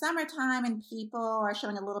into the summertime and people are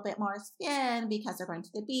showing a little bit more skin because they're going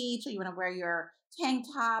to the beach or you want to wear your tank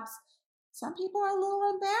tops, some people are a little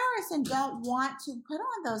embarrassed and don't want to put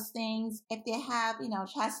on those things. If they have,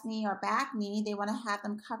 chest knee or back knee, they want to have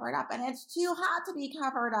them covered up. And it's too hot to be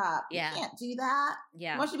covered up. Yeah. You can't do that.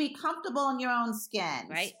 Yeah. You want you to be comfortable in your own skin.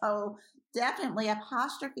 Right. So definitely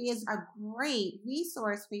Apostrophe is a great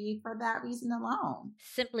resource for you for that reason alone.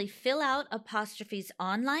 Simply fill out Apostrophe's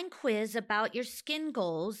online quiz about your skin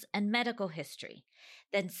goals and medical history.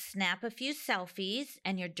 Then snap a few selfies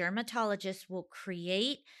and your dermatologist will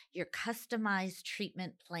create your customized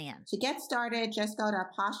treatment plan. To get started, just go to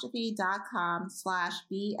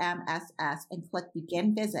apostrophe.com/BMSS and click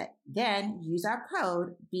begin visit. Then use our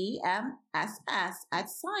code BMSS at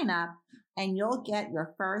sign up and you'll get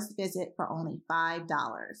your first visit for only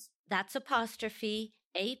 $5. That's Apostrophe,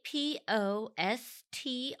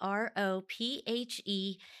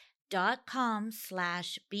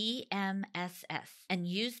 apostrophe.com/BMSS and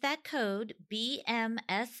use that code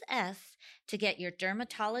BMSS to get your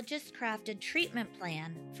dermatologist crafted treatment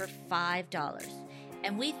plan for $5.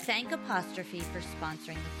 And we thank Apostrophe for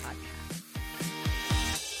sponsoring the podcast.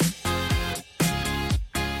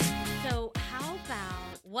 So how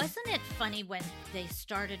about, wasn't it funny when they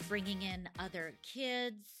started bringing in other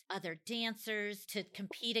kids, other dancers to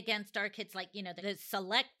compete against our kids, like, the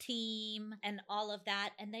select team and all of that.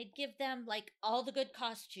 And they'd give them like all the good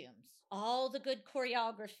costumes, all the good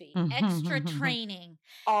choreography, extra training.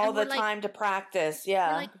 All the time to practice.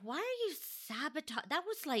 Yeah. We're like, why are you sabotage? That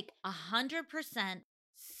was like 100%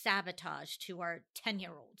 sabotage to our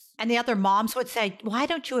 10-year-olds. And the other moms would say, why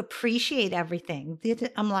don't you appreciate everything?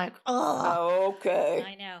 I'm like, oh. Okay.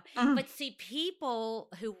 I know. But see, people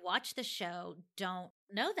who watch the show don't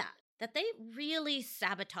know that they really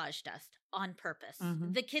sabotaged us on purpose.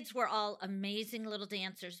 The kids were all amazing little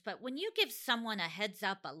dancers, but when you give someone a heads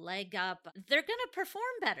up, a leg up, they're going to perform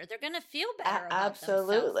better. They're going to feel better about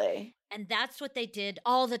themselves. And that's what they did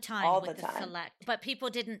all the time with the select. But people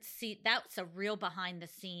didn't see, that's a real behind the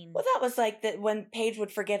scenes. Well, that was like when Paige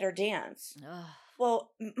would forget her dance. Ugh.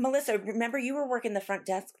 Well, Melissa, remember you were working the front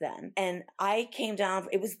desk then, and I came down,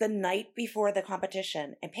 it was the night before the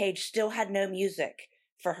competition, and Paige still had no music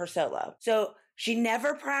for her solo. So she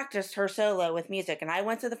never practiced her solo with music. And I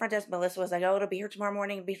went to the front desk. Melissa was like, oh, it'll be here tomorrow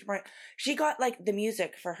morning. She got like the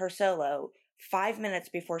music for her solo 5 minutes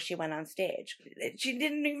before she went on stage. She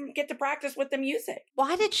didn't even get to practice with the music.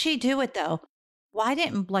 Why did she do it though? Why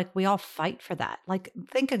didn't we all fight for that? Like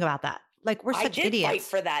thinking about that. Like we're such idiots. I did fight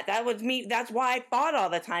for that. That was me. That's why I fought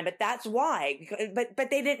all the time. But that's why.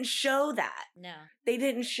 But they didn't show that. No. They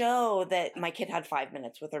didn't show that my kid had 5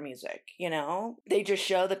 minutes with her music. They just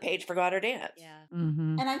show that Paige forgot her dance. Yeah.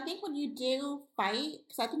 And I think when you do fight,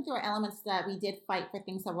 because I think there were elements that we did fight for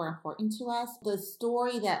things that were important to us. The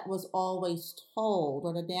story that was always told,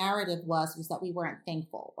 or the narrative was that we weren't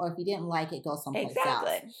thankful, or if you didn't like it, go someplace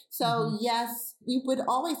else. So yes, we would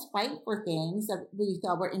always fight for things that we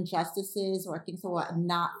thought were injustices or things that were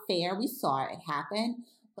not fair. We saw it happen.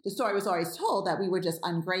 But the story was always told that we were just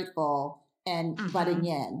ungrateful and butting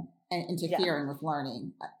in and interfering with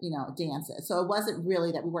learning, dances. So it wasn't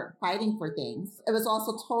really that we weren't fighting for things. It was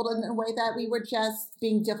also told in a way that we were just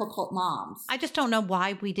being difficult moms. I just don't know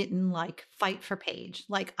why we didn't fight for Paige,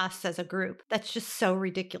 like us as a group. That's just so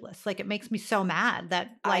ridiculous. It makes me so mad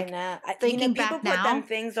that thinking back now. People put them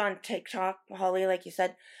things on TikTok, Holly, like you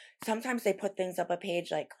said. Sometimes they put things up a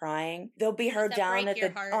Paige crying. They'll be her down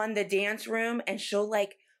on the dance room and she'll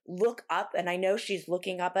look up, and I know she's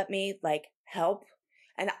looking up at me help.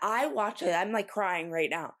 And I watch it. I'm like crying right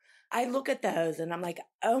now. I look at those and I'm like,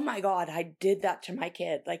 oh my God, I did that to my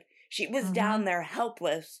kid. Like she was down there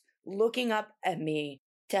helpless, looking up at me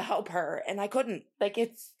to help her. And I couldn't. Like,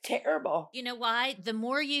 it's terrible. You know why? The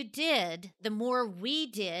more you did, the more we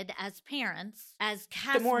did as parents, as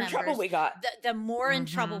cast the more members, in trouble we got. The more in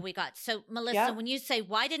trouble we got. So, Melissa, when you say,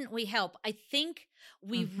 why didn't we help? I think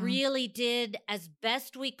we really did as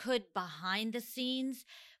best we could behind the scenes.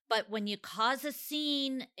 But when you cause a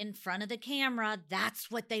scene in front of the camera, that's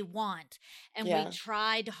what they want. And we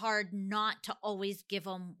tried hard not to always give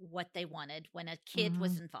them what they wanted when a kid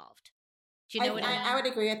was involved. Do you know what I mean? I would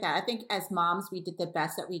agree with that. I think as moms, we did the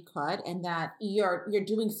best that we could, and that you're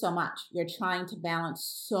doing so much. You're trying to balance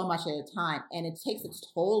so much at a time, and it takes its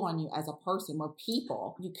toll on you as a person. We're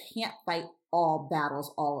people. You can't fight all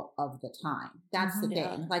battles all of the time. That's the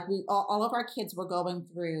thing. Like all of our kids were going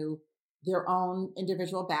through their own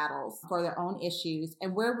individual battles for their own issues,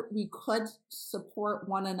 and where we could support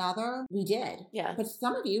one another, we did. Yeah. But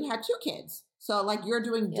some of you had 2 kids. So like you're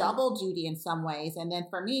doing double duty in some ways. And then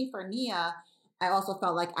for me, for Nia, I also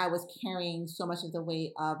felt like I was carrying so much of the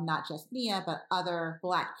weight of not just Nia, but other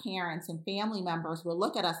Black parents and family members would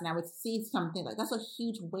look at us and I would see something like that's a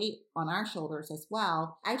huge weight on our shoulders as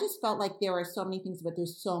well. I just felt like there were so many things, but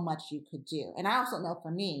there's so much you could do. And I also know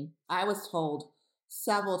for me, I was told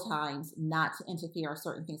several times not to interfere with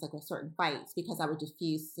certain things, like with certain fights, because I would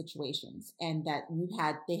diffuse situations and that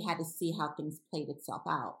they had to see how things played itself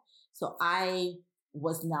out. So I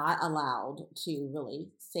was not allowed to really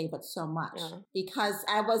say but so much because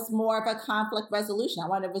I was more of a conflict resolution. I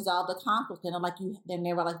wanted to resolve the conflict. And then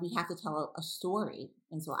they were like, we have to tell a story.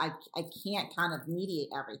 And so I can't kind of mediate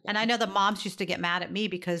everything. And I know the moms used to get mad at me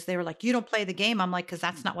because they were like, you don't play the game. I'm like, because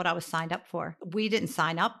that's not what I was signed up for. We didn't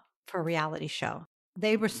sign up for a reality show.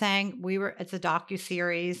 They were saying it's a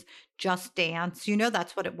docuseries, Just Dance. You know,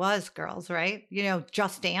 that's what it was, girls, right? You know,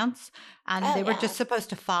 Just Dance. And they were just supposed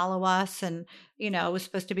to follow us. And, you know, it was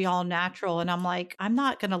supposed to be all natural. And I'm like, I'm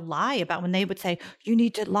not going to lie about when they would say, you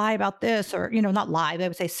need to lie about this or, you know, not lie. They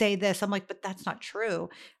would say this. I'm like, but that's not true.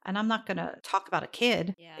 And I'm not going to talk about a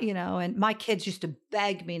kid, you know, and my kids used to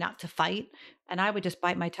beg me not to fight. And I would just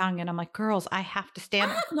bite my tongue. And I'm like, girls, I have to stand.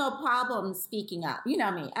 I have no problem speaking up. You know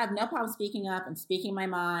me. I have no problem speaking up and speaking my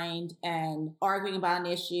mind and arguing about an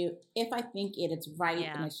issue if I think it is right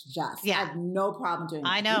and it's just. I have no problem doing that.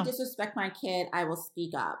 I know. If you disrespect my kid, I will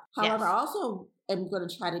speak up. However, I also am going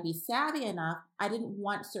to try to be savvy enough. I didn't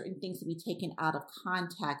want certain things to be taken out of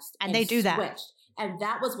context. And they do that. And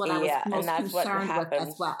that was what I was most concerned with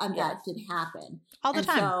as well. And that did happen. All the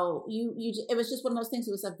time. So it was just one of those things.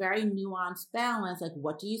 It was a very nuanced balance. Like,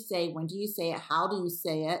 what do you say? When do you say it? How do you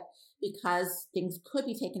say it? Because things could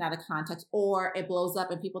be taken out of context or it blows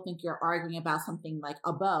up and people think you're arguing about something like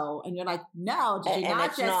a bow. And you're like, no, did you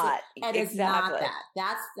not just? And it's not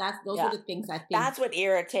that. Those are the things I think. That's what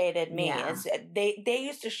irritated me is they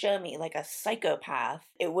used to show me like a psychopath.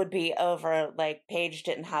 It would be over like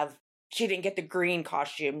she didn't get the green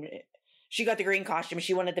costume. She got the green costume.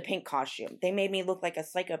 She wanted the pink costume. They made me look like a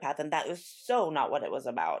psychopath. And that was so not what it was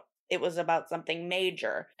about. It was about something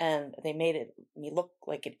major. And they made me look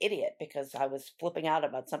like an idiot because I was flipping out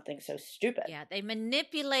about something so stupid. Yeah, they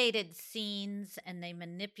manipulated scenes and they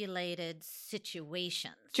manipulated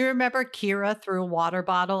situations. Do you remember Kira threw a water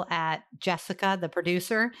bottle at Jessica, the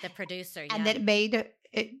producer? The producer, And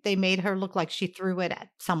they made her look like she threw it at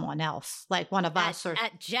someone else, like one of us. Or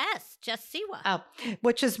at Jess Siwa. Oh,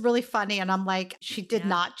 which is really funny. And I'm like, she did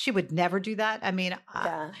not, she would never do that. I mean,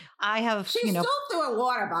 I have, she still threw a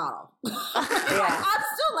water bottle. I'm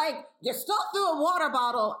still like, you still threw a water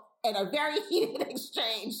bottle in a very heated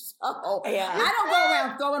exchange. So I don't go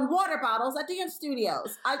around throwing water bottles at dance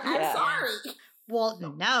studios. I'm sorry. Well,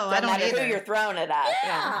 no, I don't matter who you're throwing it at.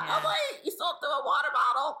 Yeah. I'm like, you still threw a water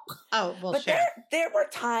bottle. Oh, well, but there were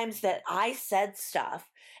times that I said stuff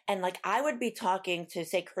and like I would be talking to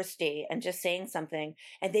say Christy and just saying something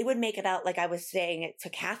and they would make it out like I was saying it to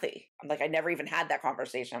Kathy. I'm like, I never even had that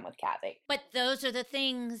conversation with Kathy. But those are the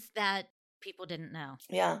things that people didn't know.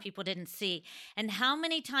 Yeah. People didn't see. And how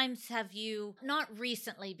many times have you, not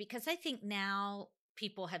recently, because I think now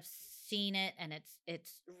people have seen it and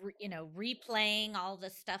it's replaying all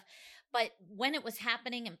this stuff. But when it was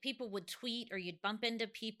happening and people would tweet or you'd bump into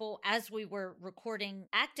people as we were recording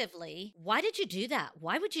actively, why did you do that?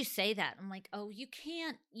 Why would you say that? I'm like, oh, you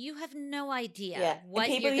can't, you have no idea what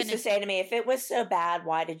people you're used to say to me, if it was so bad,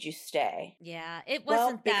 why did you stay? Yeah, it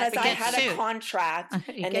wasn't because that. I had a contract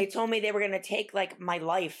and they told me they were going to take like my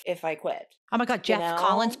life if I quit. Oh my God, Jeff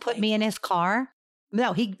Collins put me in his car.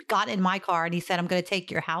 No, he got in my car and he said, I'm going to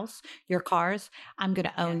take your house, your cars. I'm going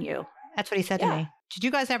to own you. That's what he said to me. Did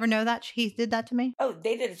you guys ever know that he did that to me? Oh,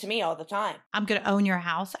 they did it to me all the time. I'm going to own your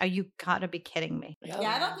house. Are you gotta be kidding me? Yeah,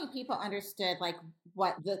 I don't think people understood like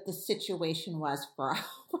what the situation was for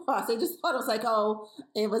us. They just thought it was like, oh,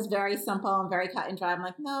 it was very simple and very cut and dry. I'm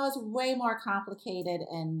like, no, it's way more complicated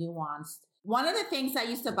and nuanced. One of the things that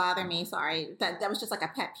used to bother me, that was just like a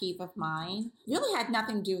pet peeve of mine, really had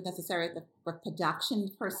nothing to do with necessarily with production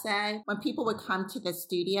per se. When people would come to the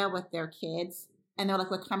studio with their kids and they're like,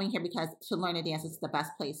 we're coming here because to learn to dance is the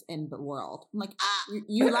best place in the world. I'm like,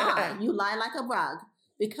 you lie. You lie like a rug.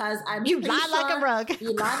 Because You lie like a rug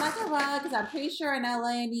because I'm pretty sure in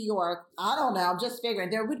LA and New York, I don't know, I'm just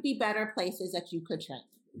figuring there would be better places that you could train.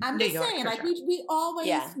 I'm just saying, like, sure. we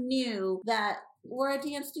always knew that we're a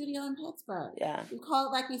dance studio in Pittsburgh. Yeah. We call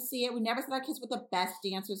it like we see it. We never said our kids were the best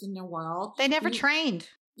dancers in the world. They never trained.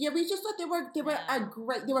 Yeah, we just thought they were they were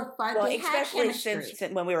fun. Well, they especially since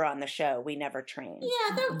when we were on the show, we never trained.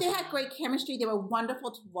 Yeah, they had great chemistry. They were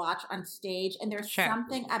wonderful to watch on stage, and there's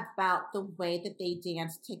something about the way that they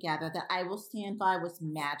danced together that I will stand by was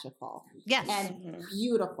magical. Yes, and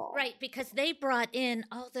beautiful. Right, because they brought in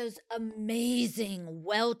all those amazing,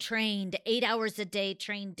 well-trained, 8 hours a day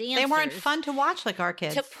trained dancers. They weren't fun to watch like our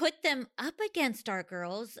kids. To put them up against our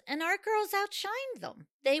girls, and our girls outshined them.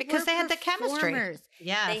 Because they had the chemistry.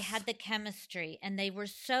 Yeah, they had the chemistry, and they were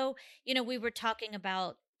so, we were talking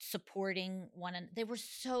about supporting one another. They were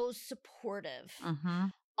so supportive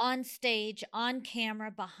on stage, on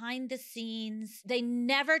camera, behind the scenes. They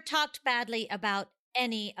never talked badly about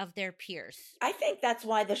any of their peers. I think that's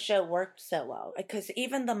why the show worked so well, because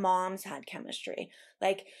even the moms had chemistry.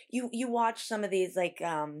 Like you watch some of these like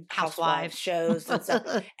housewives shows and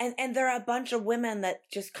stuff, and there are a bunch of women that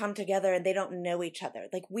just come together and they don't know each other.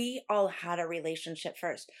 Like we all had a relationship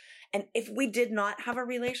first, and if we did not have a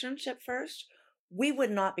relationship first, we would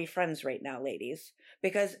not be friends right now, ladies,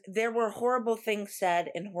 because there were horrible things said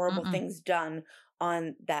and horrible things done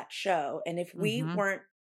on that show, and if we weren't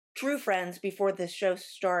true friends before this show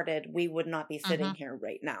started, we would not be sitting here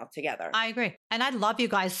right now together. I agree. And I love you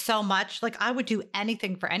guys so much. Like I would do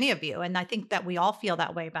anything for any of you. And I think that we all feel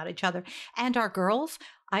that way about each other. And our girls,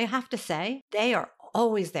 I have to say, they are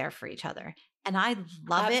always there for each other. And I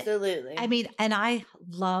love it. Absolutely. I mean, and I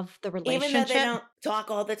love the relationship. Even though they don't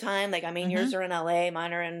talk all the time, like, I mean, yours are in LA,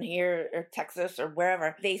 mine are in here or Texas or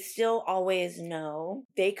wherever, they still always know.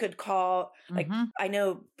 They could call, like, I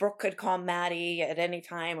know Brooke could call Maddie at any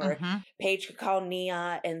time, or Paige could call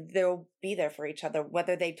Nia, and they'll be there for each other,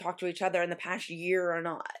 whether they talk to each other in the past year or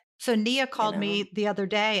not. So Nia called me the other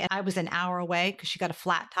day, and I was an hour away because she got a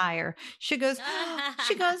flat tire. She goes,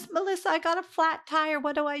 Melissa, I got a flat tire.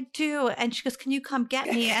 What do I do? And she goes, can you come get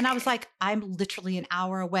me? And I was like, I'm literally an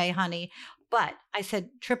hour away, honey. But I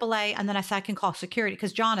said AAA, and then I said I can call security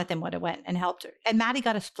because Jonathan would have went and helped her. And Maddie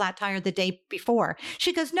got a flat tire the day before.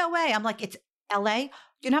 She goes, no way. I'm like, it's LA.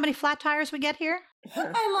 You know how many flat tires we get here? I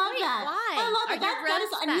love that. Why? I love it. That is,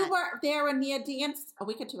 and you were there when Nia danced a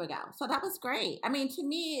week or two ago. So that was great. I mean, to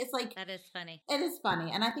me, it's like... That is funny. It is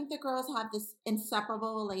funny. And I think the girls have this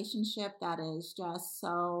inseparable relationship that is just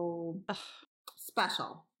so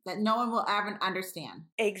special that no one will ever understand.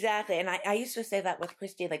 Exactly. And I used to say that with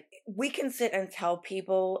Christy, like, we can sit and tell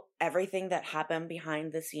people everything that happened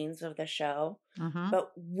behind the scenes of the show,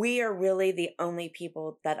 but we are really the only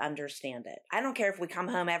people that understand it. I don't care if we come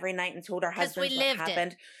home every night and told our husbands what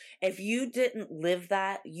happened. If you didn't live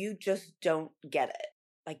that, you just don't get it.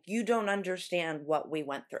 Like, you don't understand what we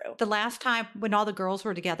went through. The last time when all the girls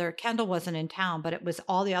were together, Kendall wasn't in town, but it was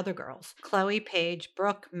all the other girls. Chloe, Paige,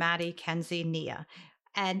 Brooke, Maddie, Kenzie, Nia.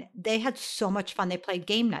 And they had so much fun. They played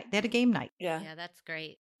game night. They had a game night. Yeah, that's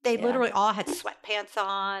great. They literally all had sweatpants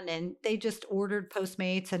on, and they just ordered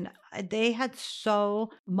Postmates, and they had so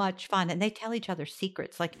much fun. And they tell each other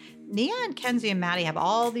secrets. Like Nia and Kenzie and Maddie have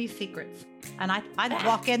all these secrets. And I'd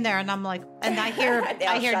walk in there, and I'm like, and I hear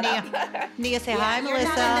Nia say, "Hi, you're Melissa."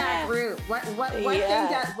 Not in that group. What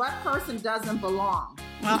person doesn't belong?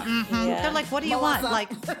 They're like, "What do you want?"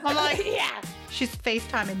 Like, I'm like, yeah. She's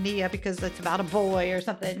FaceTiming Nia because it's about a boy or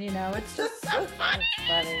something, It's just so funny.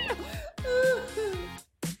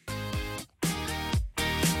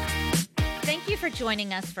 Thank you for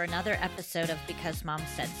joining us for another episode of Because Mom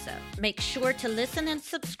Said So. Make sure to listen and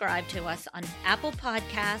subscribe to us on Apple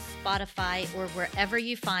Podcasts, Spotify, or wherever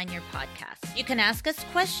you find your podcasts. You can ask us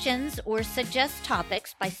questions or suggest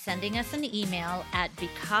topics by sending us an email at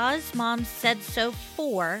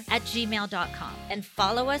becausemomsaidso4@gmail.com, and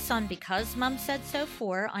follow us on Because Mom Said So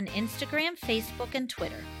 4 on Instagram, Facebook, and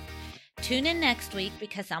Twitter. Tune in next week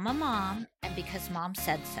because I'm a mom and because Mom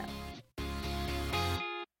said so.